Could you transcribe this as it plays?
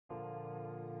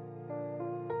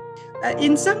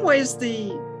In some ways,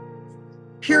 the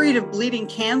period of Bleeding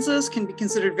Kansas can be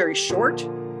considered very short.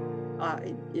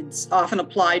 It's often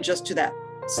applied just to that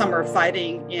summer of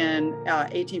fighting in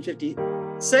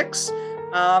 1856.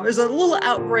 There's a little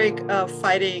outbreak of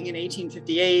fighting in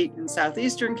 1858 in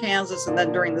southeastern Kansas, and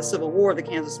then during the Civil War, the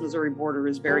Kansas-Missouri border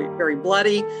is very, very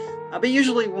bloody. But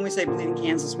usually when we say Bleeding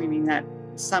Kansas, we mean that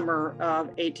summer of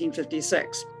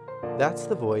 1856. That's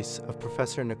the voice of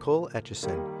Professor Nicole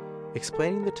Etchison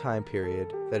explaining the time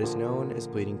period that is known as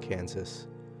Bleeding Kansas,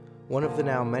 one of the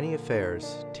now many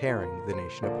affairs tearing the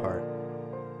nation apart.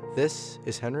 This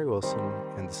is Henry Wilson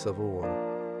and the Civil War.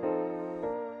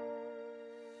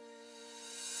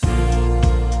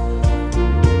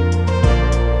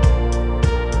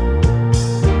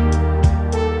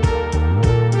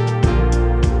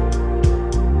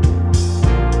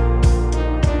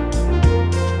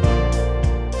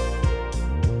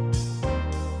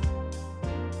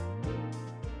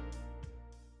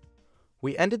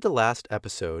 We ended the last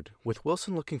episode with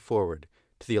Wilson looking forward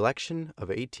to the election of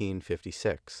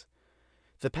 1856.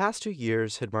 The past 2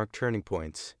 years had marked turning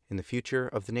points in the future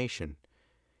of the nation.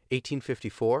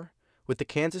 1854, with the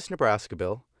Kansas-Nebraska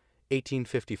Bill,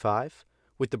 1855,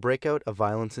 with the breakout of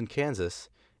violence in Kansas,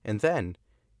 and then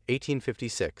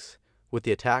 1856, with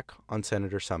the attack on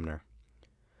Senator Sumner.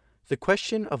 The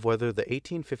question of whether the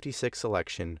 1856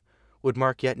 election would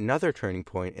mark yet another turning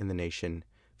point in the nation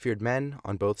feared men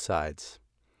on both sides.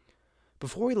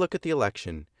 Before we look at the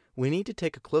election, we need to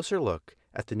take a closer look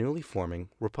at the newly forming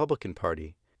Republican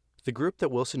Party, the group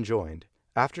that Wilson joined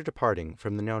after departing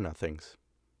from the Know-Nothings.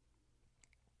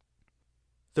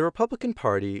 The Republican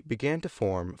Party began to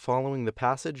form following the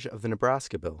passage of the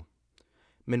Nebraska Bill.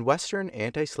 Midwestern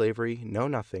anti-slavery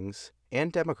Know-Nothings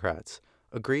and Democrats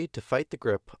agreed to fight the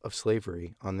grip of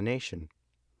slavery on the nation.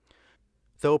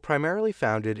 Though primarily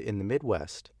founded in the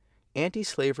Midwest,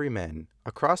 anti-slavery men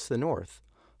across the North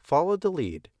followed the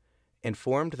lead and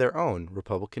formed their own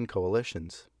Republican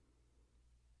coalitions.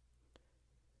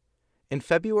 In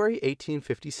February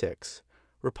 1856,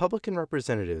 Republican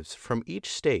representatives from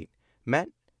each state met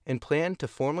and planned to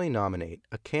formally nominate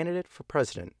a candidate for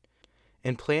president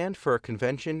and planned for a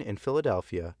convention in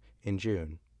Philadelphia in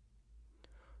June.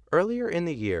 Earlier in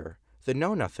the year, the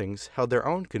Know-Nothings held their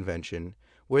own convention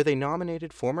where they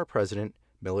nominated former President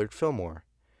Millard Fillmore,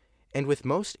 and with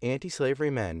most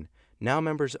anti-slavery men now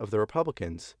members of the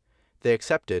Republicans, they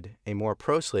accepted a more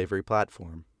pro-slavery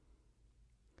platform.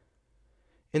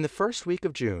 In the first week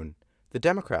of June, the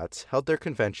Democrats held their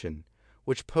convention,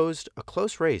 which posed a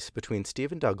close race between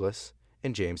Stephen Douglas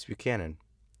and James Buchanan.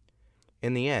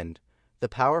 In the end, the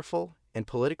powerful and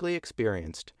politically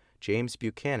experienced James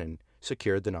Buchanan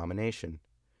secured the nomination.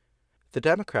 The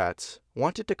Democrats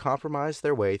wanted to compromise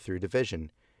their way through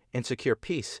division and secure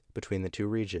peace between the two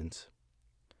regions.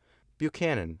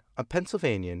 Buchanan, a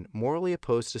Pennsylvanian morally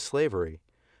opposed to slavery,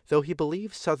 though he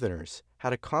believed Southerners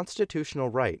had a constitutional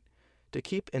right to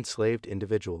keep enslaved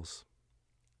individuals.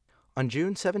 On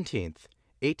June 17,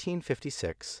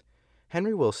 1856,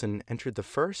 Henry Wilson entered the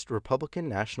first Republican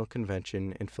National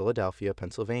Convention in Philadelphia,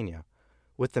 Pennsylvania,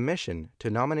 with the mission to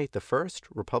nominate the first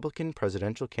Republican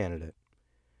presidential candidate.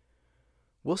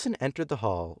 Wilson entered the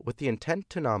hall with the intent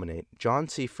to nominate John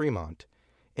C. Fremont,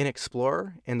 an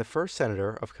explorer and the first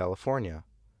senator of California.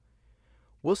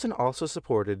 Wilson also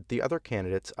supported the other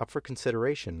candidates up for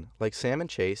consideration, like Salmon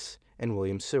Chase and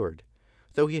William Seward,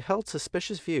 though he held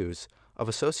suspicious views of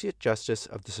Associate Justice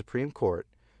of the Supreme Court,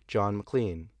 John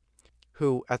McLean,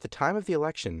 who, at the time of the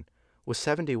election, was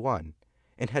 71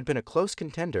 and had been a close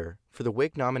contender for the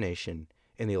Whig nomination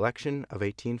in the election of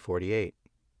 1848.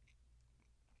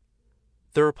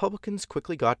 The Republicans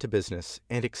quickly got to business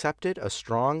and accepted a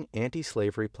strong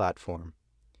anti-slavery platform.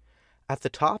 At the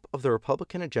top of the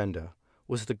Republican agenda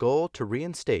was the goal to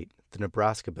reinstate the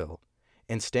Nebraska Bill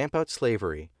and stamp out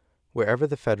slavery wherever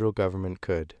the federal government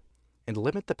could, and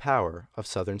limit the power of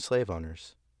Southern slave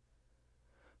owners.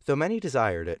 Though many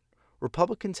desired it,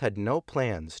 Republicans had no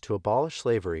plans to abolish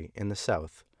slavery in the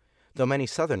South, though many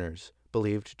Southerners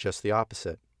believed just the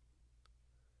opposite.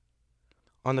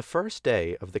 On the first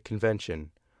day of the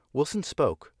convention, Wilson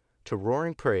spoke to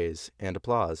roaring praise and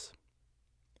applause.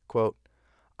 Quote,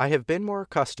 "I have been more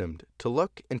accustomed to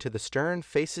look into the stern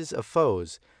faces of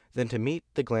foes than to meet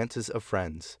the glances of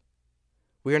friends.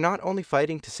 We are not only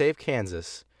fighting to save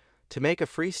Kansas, to make a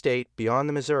free state beyond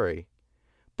the Missouri,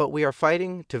 but we are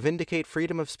fighting to vindicate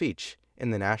freedom of speech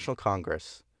in the National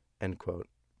Congress." End quote.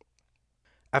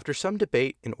 After some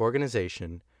debate and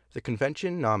organization, the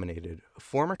convention nominated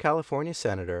former California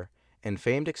Senator and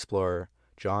famed explorer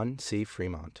John C.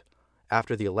 Fremont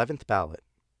after the 11th ballot.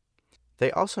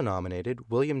 They also nominated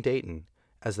William Dayton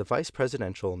as the vice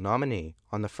presidential nominee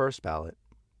on the first ballot.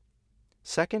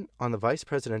 Second on the vice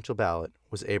presidential ballot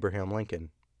was Abraham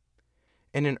Lincoln.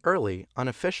 In an early,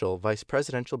 unofficial vice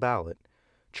presidential ballot,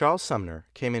 Charles Sumner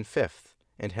came in 5th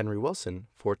and Henry Wilson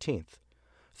 14th,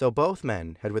 though both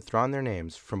men had withdrawn their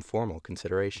names from formal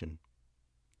consideration.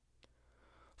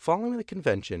 Following the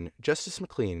convention, Justice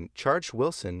McLean charged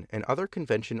Wilson and other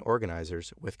convention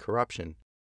organizers with corruption.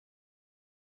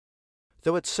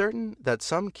 Though it's certain that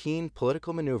some keen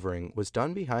political maneuvering was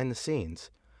done behind the scenes,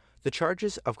 the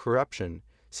charges of corruption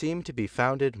seem to be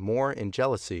founded more in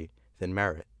jealousy than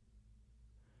merit.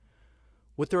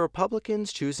 With the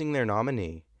Republicans choosing their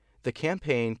nominee, the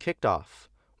campaign kicked off,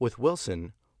 with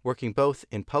Wilson working both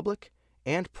in public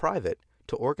and private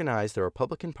to organize the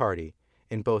Republican Party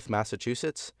in both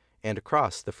Massachusetts and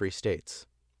across the free states.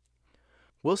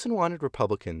 Wilson wanted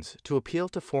Republicans to appeal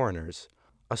to foreigners,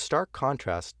 a stark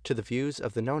contrast to the views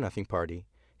of the Know-Nothing Party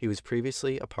he was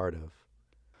previously a part of.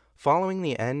 Following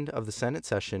the end of the Senate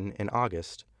session in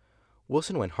August,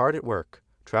 Wilson went hard at work,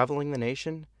 traveling the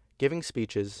nation, giving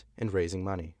speeches, and raising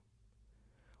money.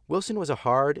 Wilson was a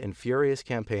hard and furious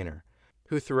campaigner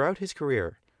who throughout his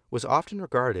career was often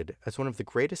regarded as one of the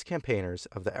greatest campaigners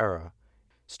of the era,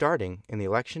 starting in the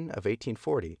election of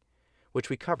 1840, which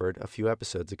we covered a few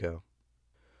episodes ago.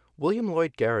 William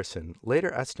Lloyd Garrison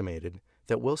later estimated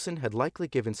that Wilson had likely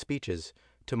given speeches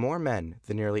to more men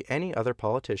than nearly any other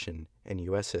politician in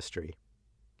U.S. history.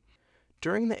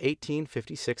 During the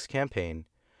 1856 campaign,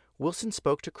 Wilson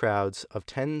spoke to crowds of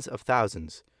tens of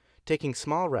thousands, taking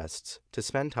small rests to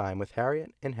spend time with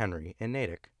Harriet and Henry in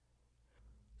Natick.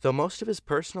 Though most of his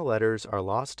personal letters are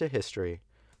lost to history,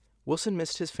 Wilson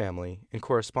missed his family and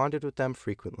corresponded with them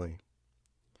frequently.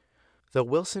 Though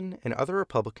Wilson and other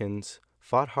Republicans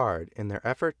fought hard in their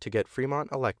effort to get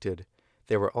Fremont elected,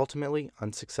 they were ultimately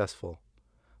unsuccessful.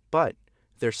 But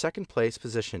their second-place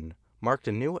position marked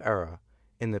a new era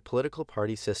in the political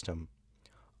party system.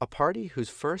 A party whose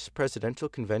first presidential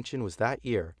convention was that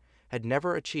year had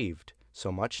never achieved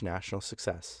so much national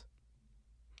success.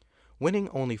 Winning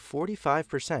only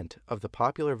 45% of the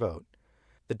popular vote,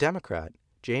 the Democrat,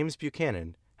 James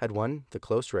Buchanan, had won the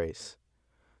close race.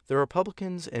 The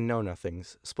Republicans and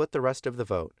Know-Nothings split the rest of the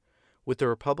vote, with the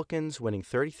Republicans winning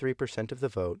 33% of the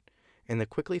vote and the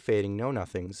quickly fading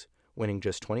Know-Nothings winning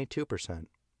just 22%.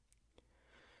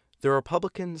 The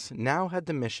Republicans now had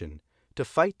the mission to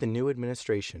fight the new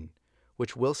administration,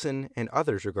 which Wilson and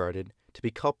others regarded to be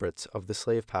culprits of the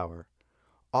slave power,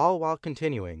 all while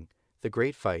continuing the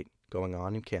great fight going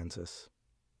on in Kansas.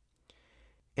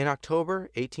 In October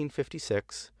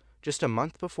 1856, just a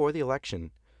month before the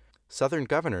election, Southern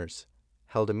governors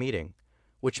held a meeting,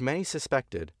 which many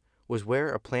suspected was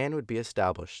where a plan would be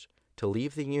established to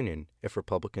leave the Union if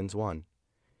Republicans won,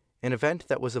 an event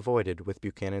that was avoided with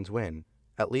Buchanan's win,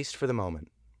 at least for the moment.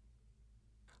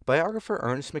 Biographer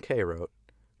Ernest Mackay wrote,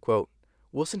 quote,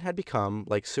 "Wilson had become,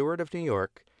 like Seward of New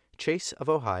York, Chase of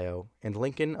Ohio, and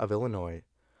Lincoln of Illinois,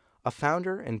 a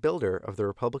founder and builder of the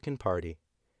Republican Party.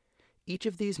 Each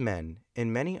of these men,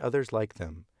 and many others like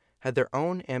them, had their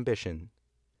own ambition.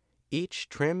 Each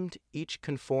trimmed, each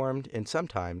conformed, and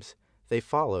sometimes they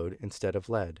followed instead of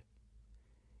led.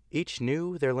 Each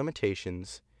knew their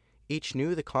limitations, each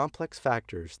knew the complex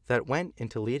factors that went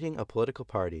into leading a political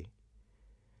party.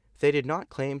 They did not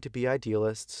claim to be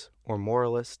idealists or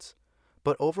moralists,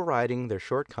 but overriding their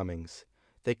shortcomings,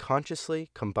 they consciously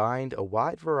combined a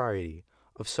wide variety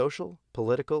of social,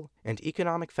 political, and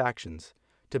economic factions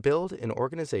to build an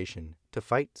organization to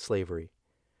fight slavery.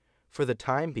 For the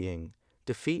time being,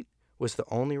 defeat was the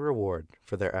only reward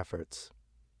for their efforts."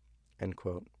 End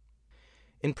quote.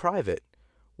 In private,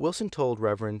 Wilson told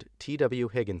Reverend T.W.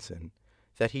 Higginson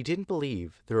that he didn't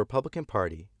believe the Republican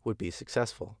Party would be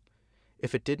successful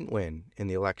if it didn't win in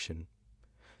the election,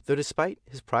 though despite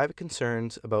his private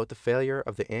concerns about the failure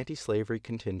of the anti-slavery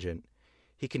contingent,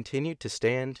 he continued to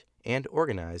stand and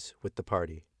organize with the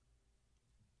party.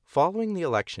 Following the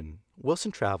election,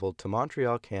 Wilson traveled to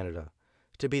Montreal, Canada,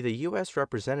 to be the U.S.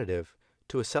 representative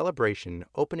to a celebration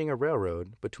opening a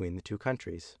railroad between the two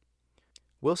countries.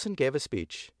 Wilson gave a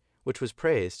speech, which was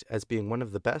praised as being one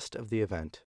of the best of the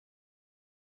event.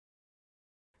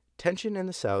 Tension in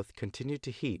the South continued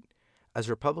to heat as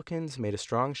Republicans made a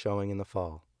strong showing in the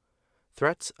fall.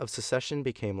 Threats of secession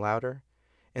became louder,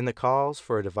 and the calls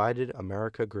for a divided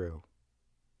America grew.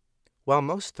 While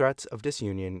most threats of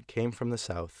disunion came from the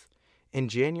South, in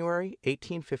January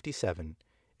 1857,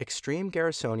 extreme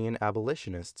Garrisonian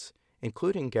abolitionists,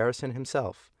 including Garrison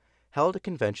himself, held a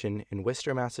convention in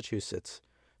Worcester, Massachusetts,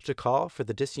 to call for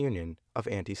the disunion of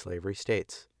anti-slavery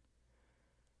states.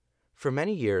 For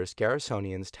many years,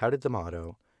 Garrisonians touted the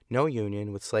motto, no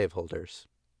union with slaveholders.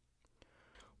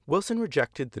 Wilson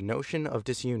rejected the notion of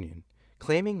disunion,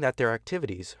 claiming that their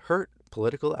activities hurt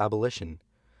political abolition,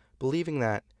 believing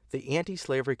that the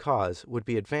anti-slavery cause would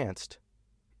be advanced,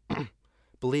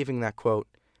 quote,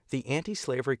 the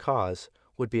anti-slavery cause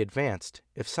would be advanced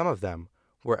if some of them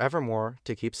were evermore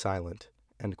to keep silent,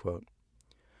 end quote.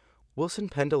 Wilson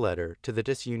penned a letter to the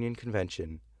Disunion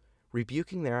Convention,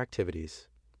 rebuking their activities.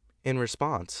 In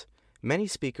response, many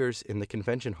speakers in the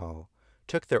convention hall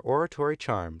took their oratory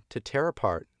charm to tear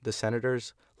apart the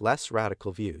senators' less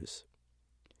radical views.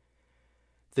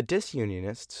 The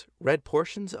disunionists read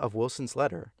portions of Wilson's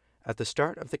letter at the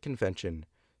start of the convention,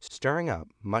 stirring up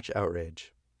much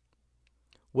outrage.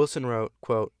 Wilson wrote,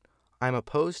 quote, I'm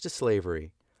opposed to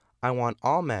slavery. I want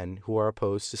all men who are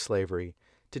opposed to slavery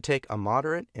to take a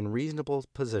moderate and reasonable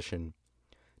position,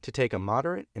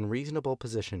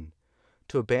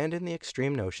 to abandon the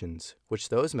extreme notions which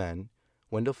those men,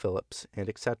 Wendell Phillips and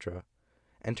etc.,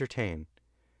 entertain,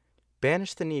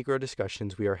 banish the Negro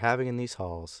discussions we are having in these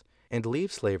halls, and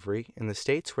leave slavery in the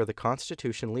states where the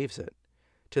Constitution leaves it,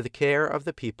 to the care of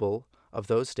the people of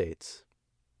those states.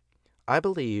 I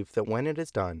believe that when it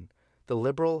is done, the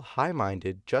liberal,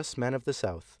 high-minded, just men of the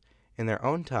South, in their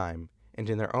own time and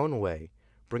in their own way,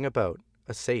 bring about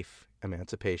a safe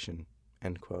emancipation,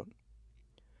 end quote.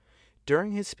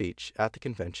 During his speech at the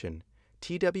convention,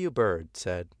 T.W. Bird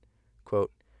said,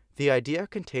 quote, the idea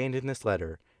contained in this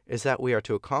letter is that we are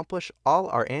to accomplish all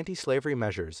our anti-slavery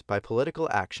measures by political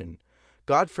action.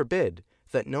 God forbid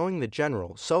that, knowing the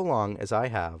general so long as I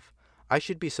have, I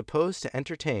should be supposed to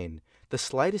entertain the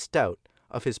slightest doubt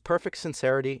of his perfect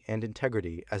sincerity and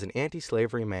integrity as an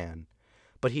anti-slavery man,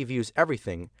 but he views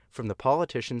everything from the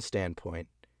politician's standpoint,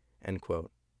 end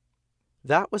quote.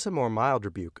 That was a more mild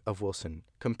rebuke of Wilson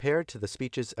compared to the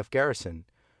speeches of Garrison,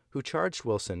 who charged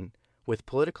Wilson with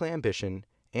political ambition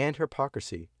and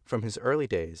hypocrisy from his early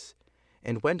days,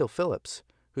 and Wendell Phillips,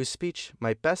 whose speech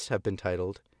might best have been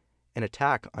titled An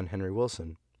Attack on Henry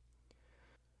Wilson.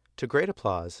 To great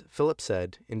applause, Phillips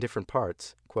said, in different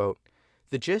parts, quote,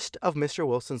 the gist of Mr.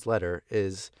 Wilson's letter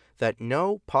is that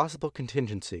no possible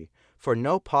contingency, for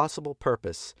no possible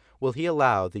purpose, will he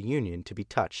allow the Union to be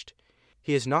touched.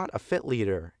 He is not a fit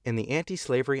leader in the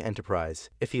anti-slavery enterprise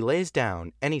if he lays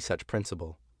down any such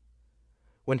principle.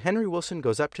 When Henry Wilson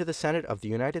goes up to the Senate of the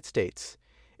United States,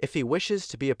 if he wishes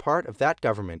to be a part of that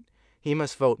government, he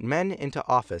must vote men into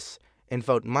office and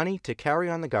vote money to carry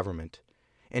on the government.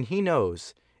 And he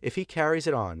knows, if he carries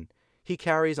it on, he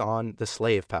carries on the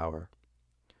slave power.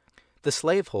 The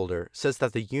slaveholder says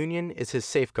that the Union is his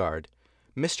safeguard.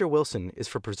 Mr. Wilson is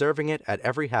for preserving it at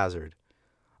every hazard.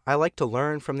 I like to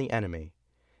learn from the enemy.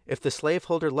 If the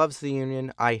slaveholder loves the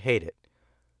Union, I hate it.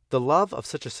 The love of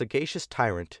such a sagacious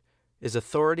tyrant is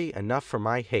authority enough for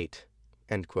my hate,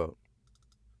 end quote.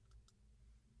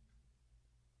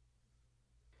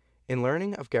 In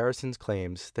learning of Garrison's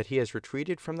claims that he has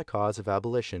retreated from the cause of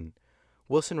abolition,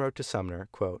 Wilson wrote to Sumner,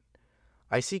 quote,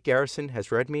 I see Garrison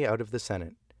has read me out of the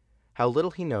Senate. How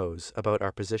little he knows about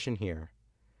our position here.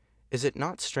 Is it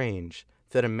not strange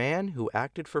that a man who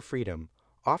acted for freedom,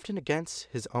 often against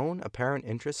his own apparent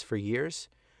interests for years,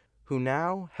 who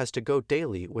now has to go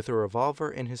daily with a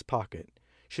revolver in his pocket,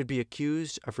 should be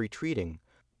accused of retreating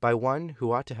by one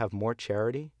who ought to have more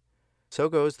charity? So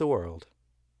goes the world.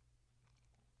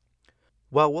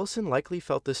 While Wilson likely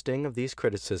felt the sting of these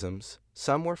criticisms,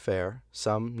 some were fair,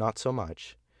 some not so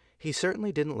much, he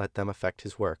certainly didn't let them affect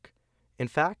his work. In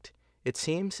fact, it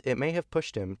seems it may have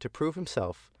pushed him to prove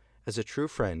himself as a true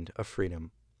friend of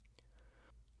freedom.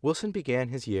 Wilson began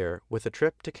his year with a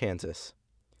trip to Kansas.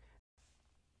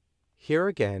 Here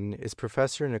again is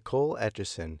Professor Nicole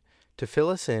Etchison to fill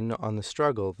us in on the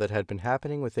struggle that had been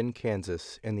happening within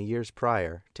Kansas in the years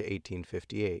prior to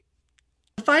 1858.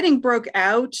 The fighting broke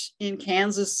out in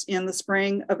Kansas in the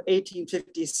spring of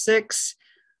 1856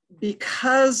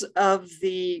 because of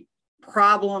the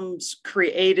problems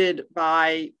created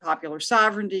by popular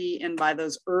sovereignty and by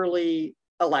those early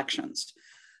elections.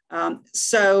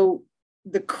 So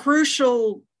the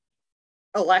crucial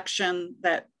election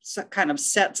that kind of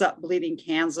sets up Bleeding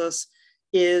Kansas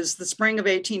is the spring of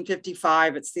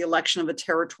 1855. It's the election of a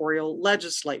territorial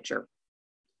legislature.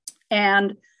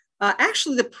 And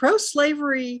actually, the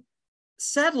pro-slavery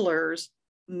settlers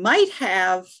might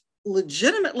have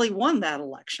legitimately won that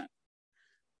election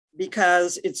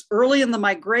because it's early in the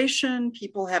migration.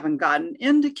 People haven't gotten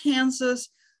into Kansas,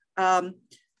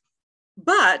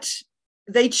 but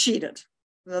they cheated.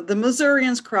 The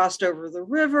Missourians crossed over the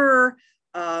river.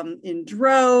 in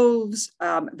droves.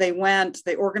 They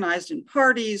organized in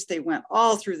parties. They went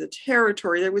all through the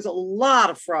territory. There was a lot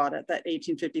of fraud at that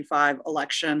 1855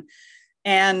 election.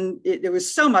 And there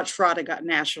was so much fraud, it got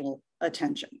national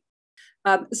attention.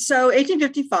 So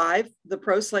 1855, the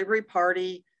pro-slavery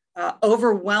party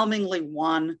overwhelmingly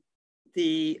won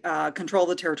the control of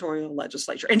the territorial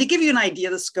legislature. And to give you an idea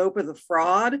of the scope of the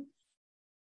fraud,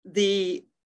 the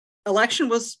election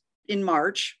was in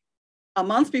March. A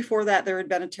month before that, there had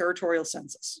been a territorial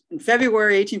census. In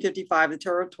February 1855, the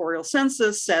territorial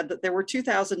census said that there were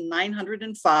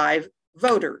 2,905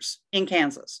 voters in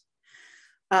Kansas.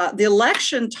 The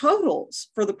election totals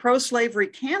for the pro-slavery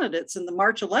candidates in the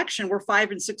March election were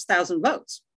 5,000 and 6,000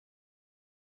 votes.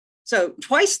 So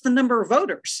twice the number of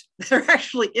voters that are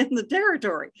actually in the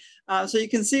territory. So you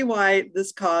can see why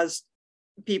this caused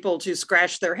people to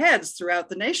scratch their heads throughout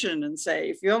the nation and say,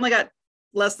 if you only got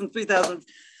less than 3,000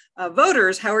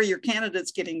 voters, how are your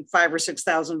candidates getting 5,000 or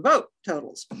 6,000 vote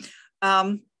totals?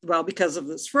 Well, because of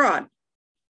this fraud.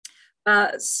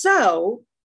 So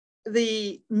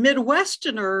the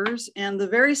Midwesterners and the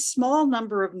very small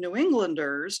number of New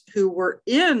Englanders who were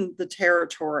in the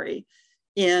territory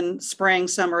in spring,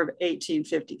 summer of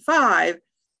 1855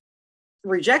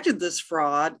 rejected this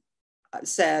fraud,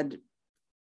 said,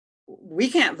 we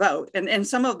can't vote. And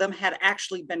some of them had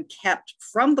actually been kept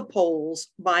from the polls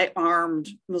by armed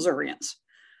Missourians.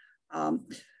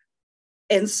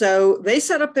 And so they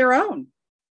set up their own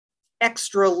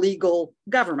extra legal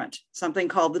government, something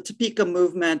called the Topeka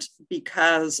movement,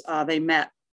 because they met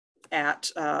at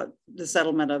the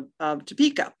settlement of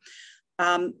Topeka.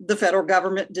 The federal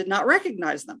government did not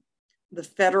recognize them. The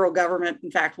federal government,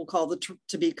 in fact, will call the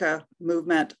Topeka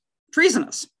movement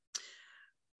treasonous.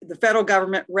 The federal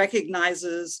government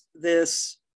recognizes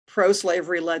this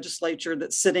pro-slavery legislature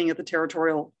that's sitting at the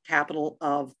territorial capital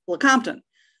of Lecompton.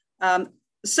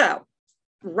 So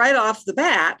right off the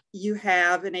bat, you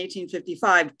have in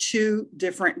 1855, two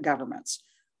different governments.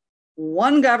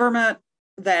 One government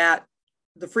that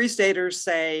the Free Staters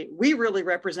say, we really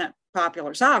represent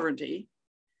popular sovereignty,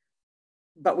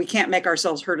 but we can't make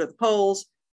ourselves heard at the polls.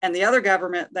 And the other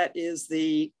government that is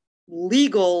the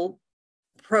legal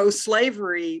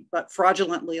pro-slavery, but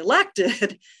fraudulently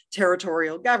elected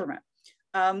territorial government.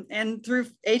 And through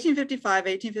 1855,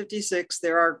 1856,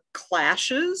 there are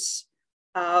clashes,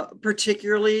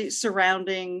 particularly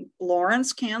surrounding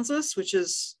Lawrence, Kansas, which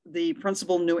is the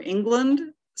principal New England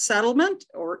settlement.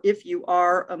 Or if you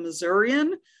are a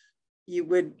Missourian, you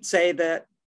would say that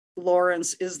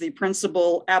Lawrence is the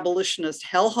principal abolitionist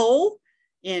hellhole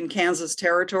in Kansas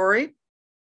territory.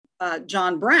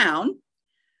 John Brown,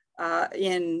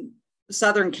 in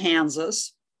southern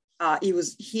Kansas,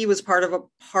 he was part of a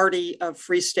party of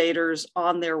Free Staters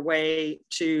on their way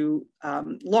to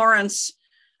Lawrence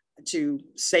to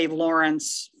save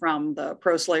Lawrence from the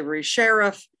pro-slavery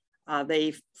sheriff.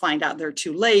 They find out they're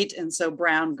too late, and so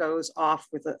Brown goes off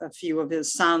with a few of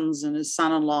his sons and his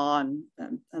son-in-law and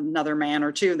another man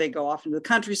or two. They go off into the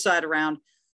countryside around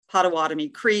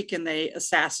Pottawatomie Creek, and they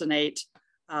assassinate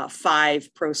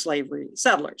 5 pro-slavery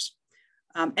settlers.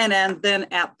 And then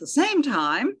at the same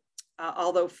time,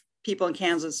 although people in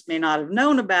Kansas may not have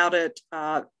known about it,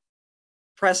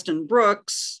 Preston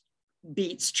Brooks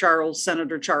beats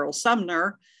Senator Charles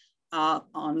Sumner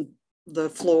on the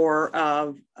floor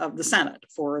of the Senate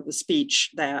for the speech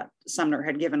that Sumner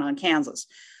had given on Kansas.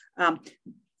 But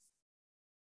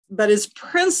it's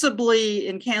principally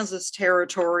in Kansas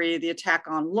territory, the attack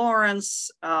on Lawrence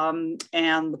and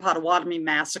the Pottawatomie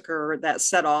massacre that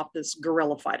set off this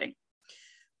guerrilla fighting.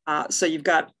 So you've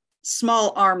got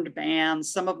small armed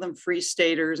bands, some of them Free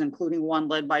Staters, including one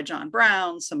led by John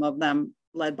Brown, some of them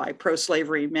led by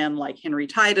pro-slavery men like Henry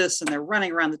Titus, and they're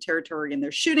running around the territory and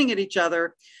they're shooting at each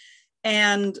other.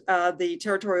 And the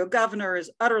territorial governor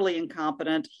is utterly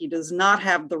incompetent. He does not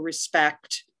have the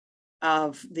respect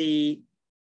of the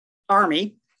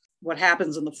army. What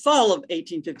happens in the fall of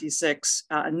 1856,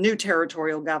 a new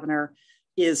territorial governor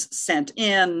is sent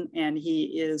in, and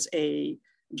he is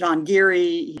John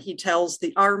Geary. He tells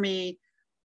the army,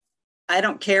 I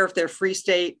don't care if they're Free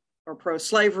State or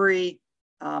pro-slavery,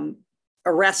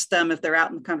 arrest them if they're out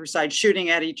in the countryside shooting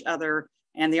at each other.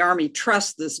 And the army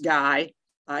trusts this guy.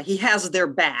 He has their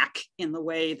back in the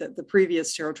way that the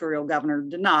previous territorial governor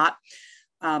did not.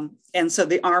 And so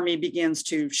the army begins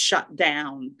to shut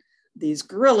down these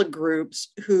guerrilla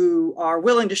groups who are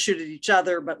willing to shoot at each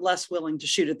other, but less willing to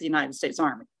shoot at the United States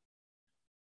Army.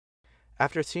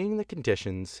 After seeing the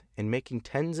conditions and making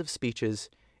tens of speeches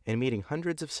and meeting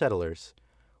hundreds of settlers,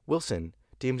 Wilson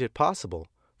deemed it possible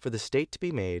for the state to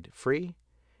be made free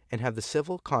and have the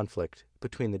civil conflict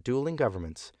between the dueling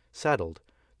governments settled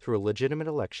through a legitimate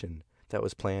election that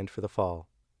was planned for the fall.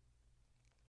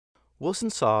 Wilson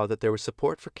saw that there was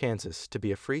support for Kansas to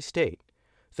be a free state,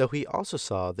 though he also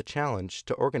saw the challenge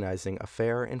to organizing a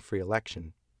fair and free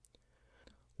election.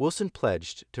 Wilson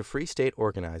pledged to free state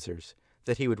organizers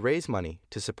that he would raise money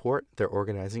to support their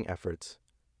organizing efforts.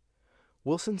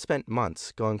 Wilson spent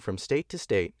months going from state to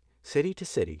state, city to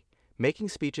city, making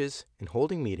speeches and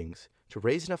holding meetings to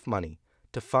raise enough money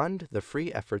to fund the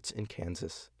free efforts in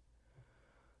Kansas.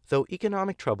 Though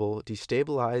economic trouble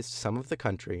destabilized some of the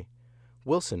country,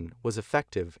 Wilson was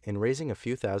effective in raising a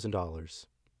few $1,000s.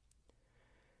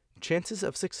 Chances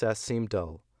of success seemed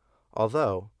dull,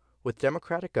 although, with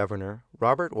Democratic Governor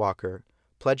Robert Walker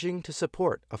pledging to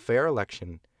support a fair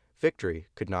election, victory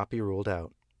could not be ruled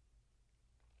out.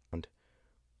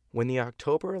 When the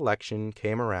October election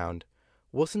came around,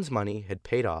 Wilson's money had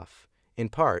paid off, in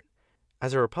part,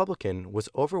 as a Republican was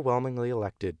overwhelmingly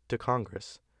elected to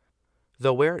Congress.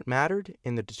 Though where it mattered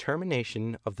in the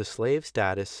determination of the slave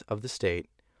status of the state,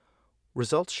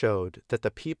 results showed that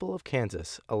the people of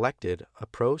Kansas elected a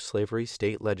pro-slavery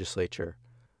state legislature,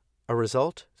 a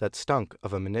result that stunk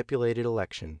of a manipulated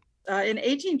election. In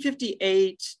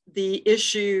 1858, the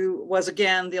issue was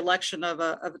again the election of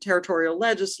a territorial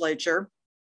legislature.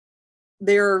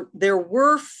 There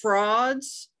were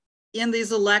frauds in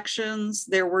these elections.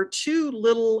 There were two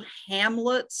little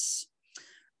hamlets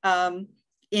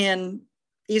in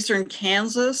eastern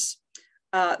Kansas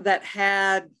that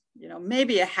had,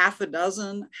 maybe a half a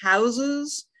dozen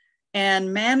houses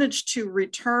and managed to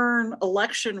return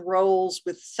election rolls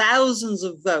with thousands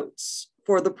of votes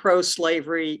for the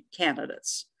pro-slavery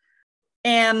candidates.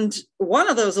 And one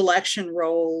of those election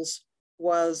rolls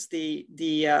was the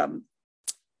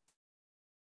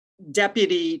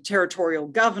deputy territorial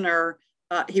governor.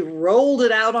 He rolled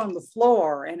it out on the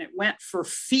floor and it went for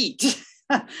feet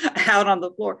out on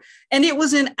the floor. And it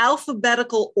was in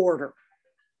alphabetical order.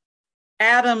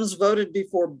 Adams voted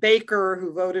before Baker,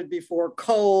 who voted before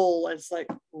Cole. It's like,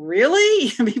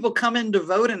 really? People come in to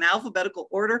vote in alphabetical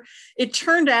order? It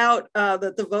turned out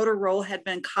that the voter roll had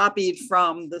been copied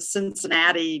from the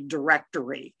Cincinnati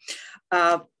directory.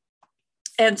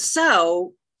 And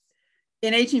so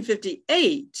in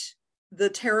 1858, the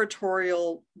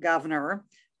territorial governor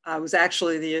was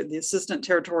actually the assistant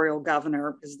territorial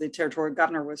governor, because the territorial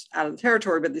governor was out of the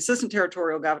territory, but the assistant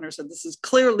territorial governor said, this is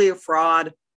clearly a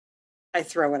fraud. I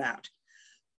throw it out.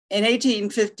 In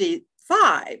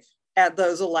 1855, at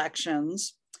those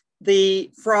elections,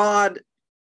 the fraud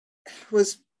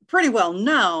was pretty well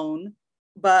known,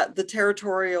 but the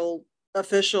territorial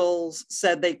officials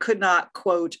said they could not,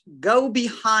 quote, go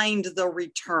behind the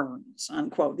returns,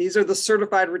 unquote. These are the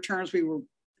certified returns we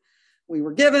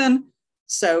were given.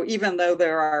 So even though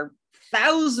there are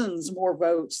thousands more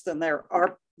votes than there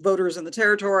are voters in the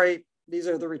territory, these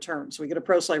are the returns. We get a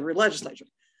pro-slavery legislature.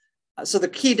 So the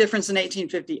key difference in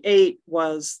 1858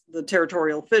 was the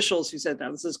territorial officials who said,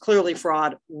 no, this is clearly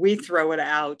fraud. We throw it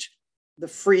out. The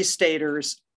Free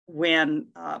Staters win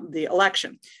the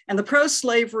election. And the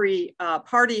pro-slavery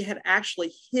party had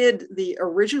actually hid the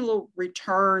original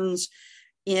returns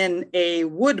in a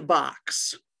wood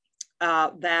box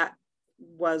that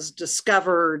was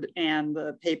discovered, and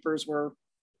the papers were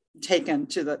taken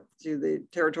to the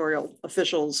territorial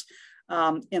officials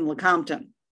in Lecompton.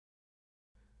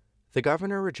 The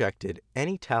governor rejected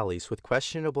any tallies with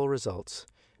questionable results,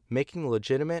 making the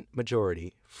legitimate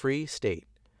majority free state,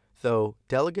 though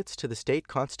delegates to the state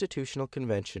constitutional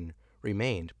convention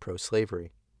remained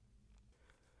pro-slavery.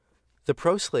 The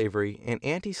pro-slavery and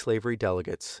anti-slavery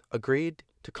delegates agreed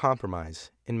to compromise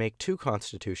and make two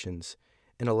constitutions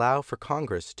and allow for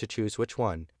Congress to choose which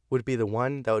one would be the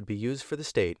one that would be used for the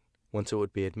state once it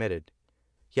would be admitted.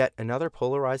 Yet another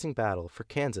polarizing battle for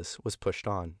Kansas was pushed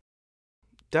on.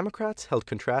 Democrats held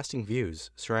contrasting views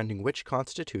surrounding which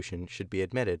constitution should be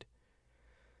admitted.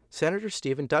 Senator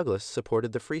Stephen Douglas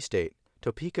supported the Free State,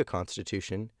 Topeka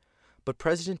Constitution, but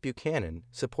President Buchanan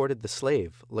supported the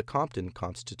slave Lecompton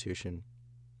Constitution.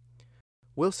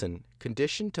 Wilson,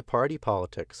 conditioned to party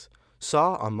politics,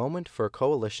 saw a moment for a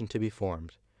coalition to be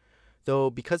formed, though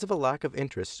because of a lack of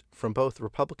interest from both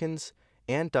Republicans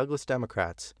and Douglas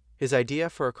Democrats, his idea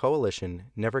for a coalition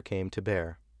never came to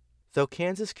bear. Though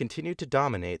Kansas continued to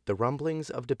dominate the rumblings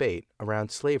of debate around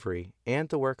slavery and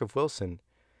the work of Wilson,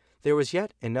 there was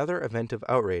yet another event of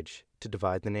outrage to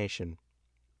divide the nation.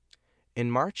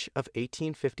 In March of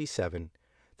 1857,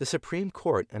 the Supreme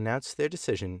Court announced their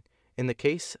decision in the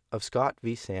case of Scott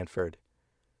v. Sanford.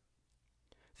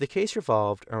 The case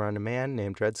revolved around a man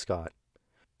named Dred Scott.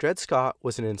 Dred Scott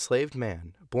was an enslaved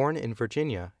man born in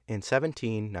Virginia in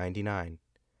 1799.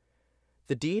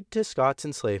 The deed to Scott's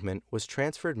enslavement was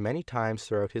transferred many times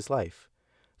throughout his life,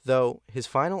 though his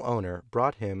final owner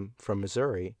brought him from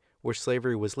Missouri, where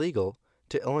slavery was legal,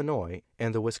 to Illinois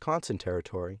and the Wisconsin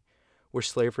Territory, where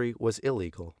slavery was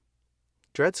illegal.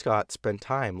 Dred Scott spent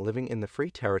time living in the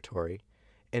Free Territory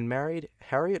and married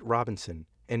Harriet Robinson,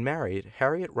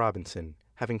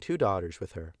 having 2 daughters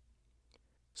with her.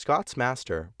 Scott's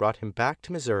master brought him back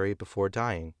to Missouri before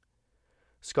dying.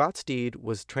 Scott's deed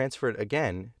was transferred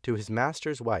again to his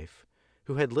master's wife,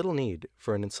 who had little need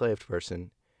for an enslaved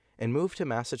person, and moved to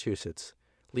Massachusetts,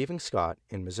 leaving Scott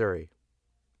in Missouri.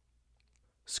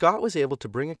 Scott was able to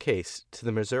bring a case to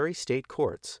the Missouri state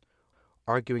courts,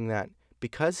 arguing that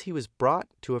because he was brought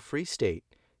to a free state,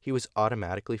 he was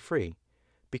automatically free,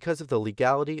 because of the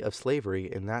legality of slavery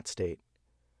in that state.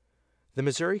 The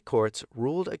Missouri courts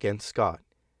ruled against Scott,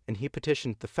 and he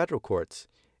petitioned the federal courts,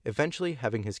 eventually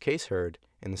having his case heard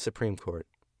in the Supreme Court.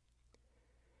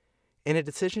 In a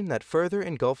decision that further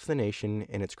engulfed the nation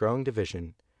in its growing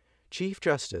division, Chief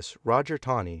Justice Roger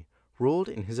Taney ruled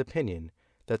in his opinion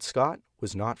that Scott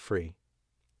was not free.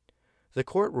 The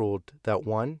court ruled that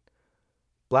 1.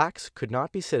 Blacks could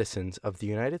not be citizens of the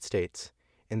United States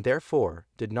and therefore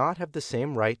did not have the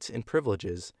same rights and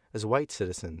privileges as white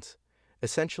citizens,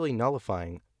 essentially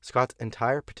nullifying Scott's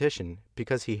entire petition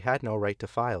because he had no right to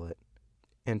file it.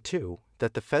 And 2.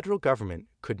 That the federal government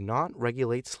could not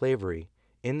regulate slavery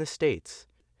in the states,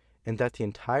 and that the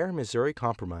entire Missouri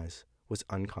Compromise was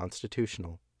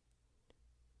unconstitutional.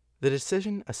 The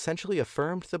decision essentially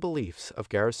affirmed the beliefs of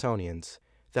Garrisonians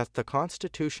that the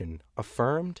Constitution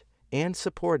affirmed and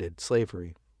supported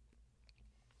slavery.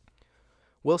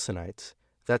 Wilsonites,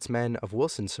 that's men of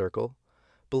Wilson's circle,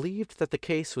 believed that the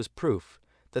case was proof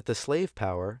that the slave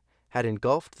power had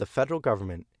engulfed the federal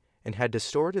government and had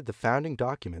distorted the founding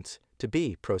documents to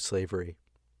be pro-slavery.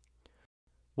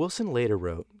 Wilson later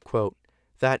wrote, quote,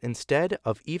 that instead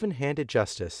of even-handed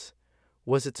justice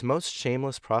was its most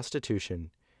shameless prostitution,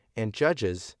 and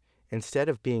judges, instead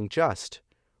of being just,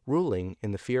 ruling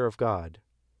in the fear of God,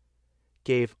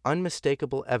 gave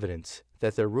unmistakable evidence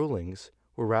that their rulings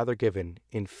were rather given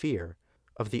in fear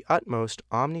of the utmost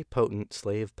omnipotent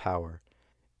slave power,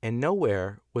 and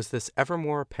nowhere was this ever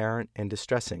more apparent and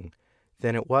distressing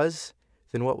than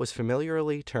what was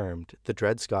familiarly termed the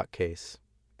Dred Scott case.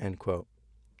 End quote.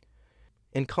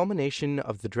 In culmination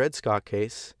of the Dred Scott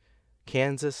case,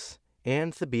 Kansas,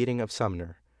 and the beating of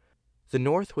Sumner, the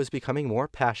North was becoming more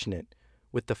passionate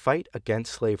with the fight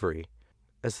against slavery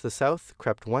as the South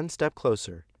crept one step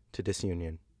closer to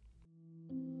disunion.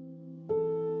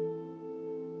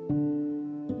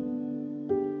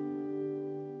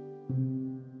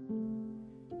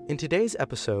 In today's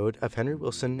episode of Henry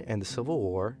Wilson and the Civil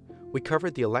War, we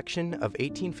covered the election of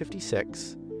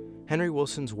 1856, Henry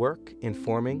Wilson's work in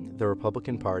forming the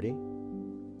Republican Party.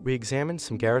 We examined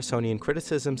some Garrisonian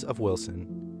criticisms of Wilson,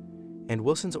 and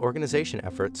Wilson's organization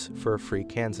efforts for a free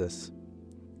Kansas.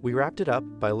 We wrapped it up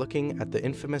by looking at the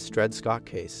infamous Dred Scott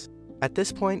case. At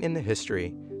this point in the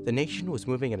history, the nation was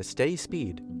moving at a steady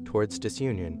speed towards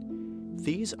disunion.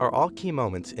 These are all key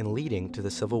moments in leading to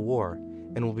the Civil War,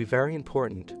 and will be very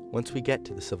important once we get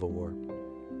to the Civil War.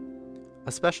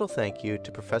 A special thank you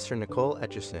to Professor Nicole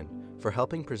Etchison for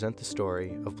helping present the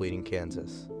story of Bleeding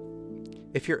Kansas.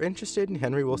 If you're interested in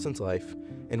Henry Wilson's life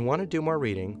and want to do more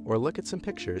reading or look at some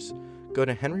pictures, go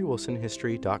to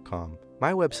HenryWilsonHistory.com,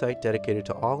 my website dedicated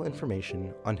to all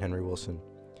information on Henry Wilson.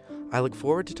 I look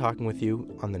forward to talking with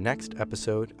you on the next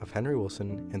episode of Henry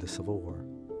Wilson and the Civil War.